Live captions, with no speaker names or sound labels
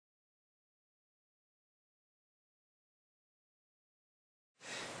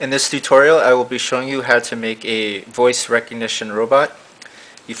In this tutorial, I will be showing you how to make a voice recognition robot.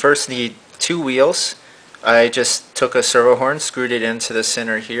 You first need two wheels. I just took a servo horn, screwed it into the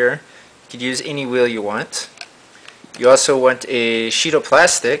center here. You could use any wheel you want. You also want a sheet of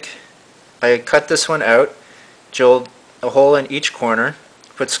plastic. I cut this one out, drilled a hole in each corner,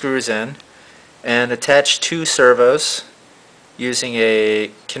 put screws in, and attached two servos using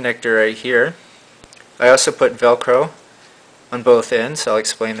a connector right here. I also put Velcro on both ends. I'll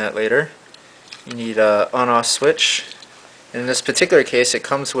explain that later. You need an on-off switch. In this particular case, it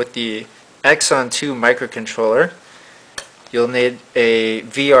comes with the Axon II microcontroller. You'll need a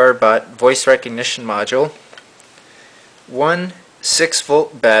VR bot voice recognition module, one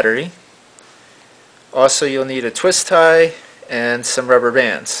 6-volt battery. Also, you'll need a twist tie and some rubber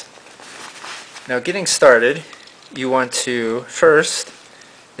bands. Now, getting started, you want to first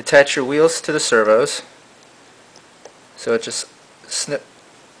attach your wheels to the servos. So it just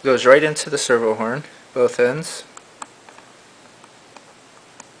goes right into the servo horn, both ends.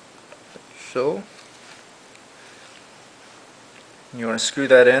 So you want to screw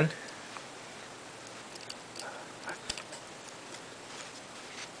that in.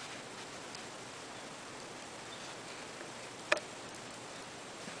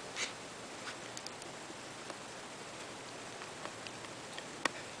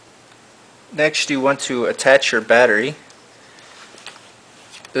 Next, you want to attach your battery.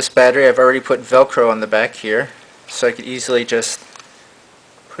 This battery, I've already put Velcro on the back here, so I could easily just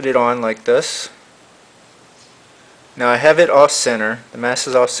put it on like this. Now I have it off center. The mass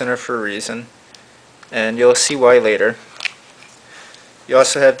is off center for a reason, and you'll see why later. You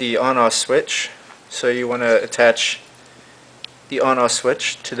also have the on-off switch, so you want to attach the on-off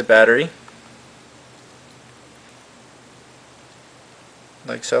switch to the battery,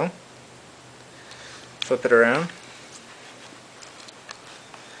 like so. Flip it around.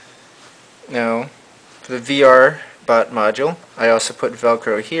 Now, for the VR bot module, I also put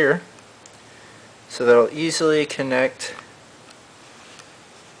Velcro here, so that it'll easily connect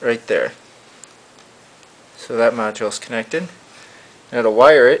right there. So that module is connected. Now to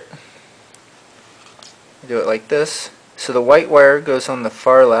wire it, do it like this. So the white wire goes on the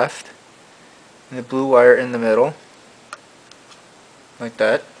far left, and the blue wire in the middle, like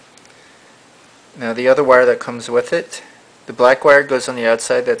that. Now the other wire that comes with it, the black wire goes on the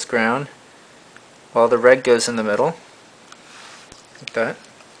outside, that's ground, while the red goes in the middle, like that.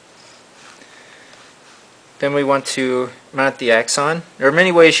 Then we want to mount the Axon. There are many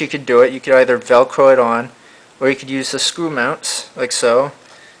ways you could do it. You could either Velcro it on, or you could use the screw mounts, like so.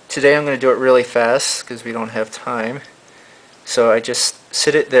 Today I'm going to do it really fast, because we don't have time. So I just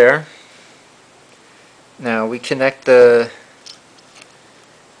sit it there. Now we connect the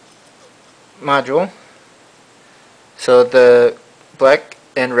module. So the black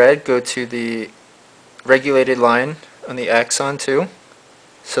and red go to the regulated line on the Axon II.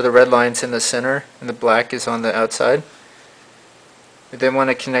 So the red line's in the center and the black is on the outside. We then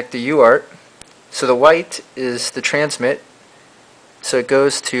want to connect the UART. So the white is the transmit. So it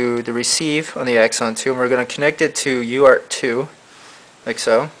goes to the receive on the Axon II, and we're going to connect it to UART 2, like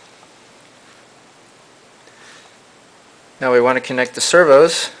so. Now we want to connect the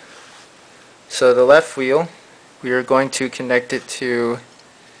servos. So the left wheel, we are going to connect it to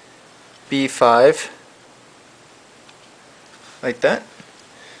B5, like that.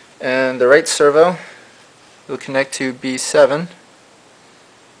 And the right servo will connect to B7.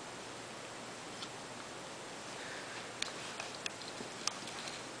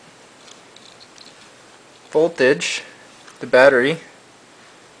 Voltage, the battery,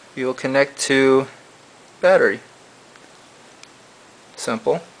 we will connect to battery.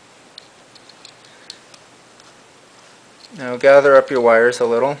 Simple. Now gather up your wires a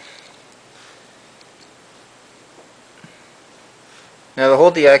little. Now to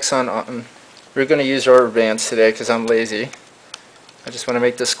hold the Axon on, we're going to use rubber bands today because I'm lazy. I just want to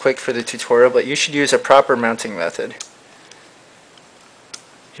make this quick for the tutorial, but you should use a proper mounting method.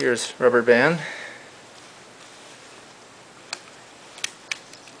 Here's rubber band.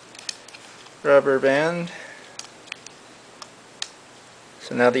 Rubber band.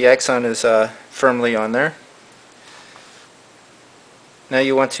 So now the Axon is firmly on there. Now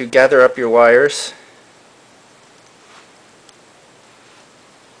you want to gather up your wires.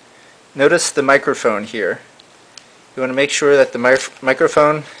 Notice the microphone here. You want to make sure that the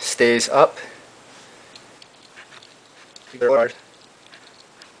microphone stays up.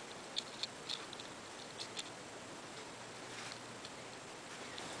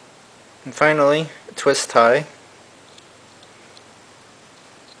 And finally, a twist tie.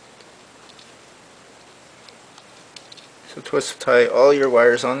 So twist tie all your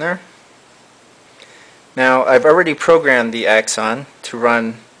wires on there. Now I've already programmed the Axon to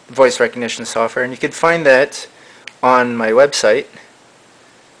run voice recognition software, and you can find that on my website.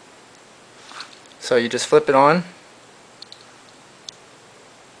 So you just flip it on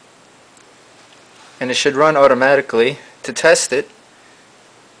and it should run automatically. To test it,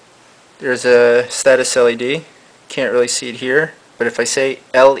 there's a status LED. Can't really see it here, but if I say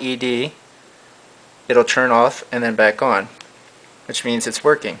LED, it'll turn off and then back on, which means it's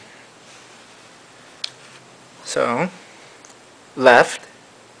working. So left,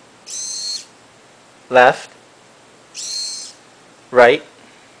 left, right,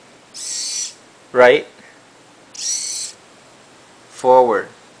 right, forward,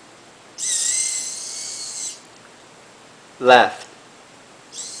 left,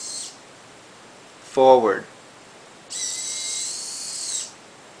 forward,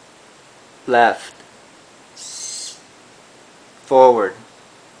 left, forward.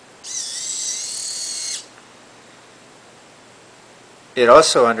 It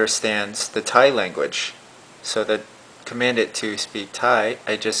also understands the Thai language. So to command it to speak Thai,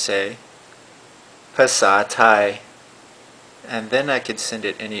 I just sayภาษา Thai, and then I could send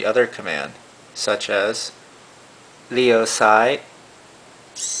it any other command, such as เลี้ยวซ้าย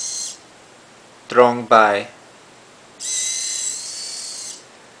ตรงไป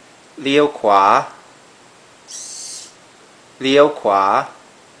เลี้ยวขวา เลี้ยวขวา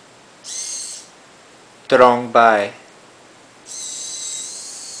ตรงไป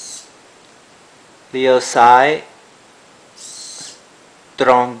เลี้ยวซ้าย ตร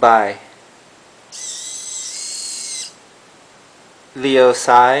งไป เลี้ยว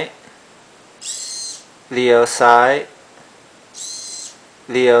ซ้าย เลี้ยวซ้าย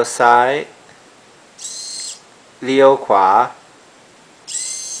เลี้ยวซ้าย เลี้ยวขวา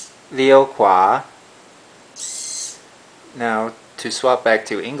เลี้ยวขวา Now to swap back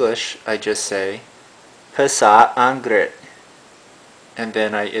to English, I just say ภาษาอังกฤษ and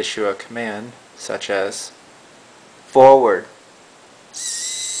then I issue a command such as forward,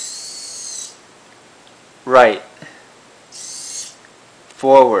 right,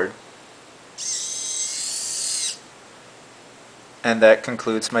 forward. And that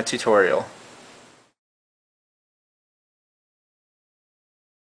concludes my tutorial.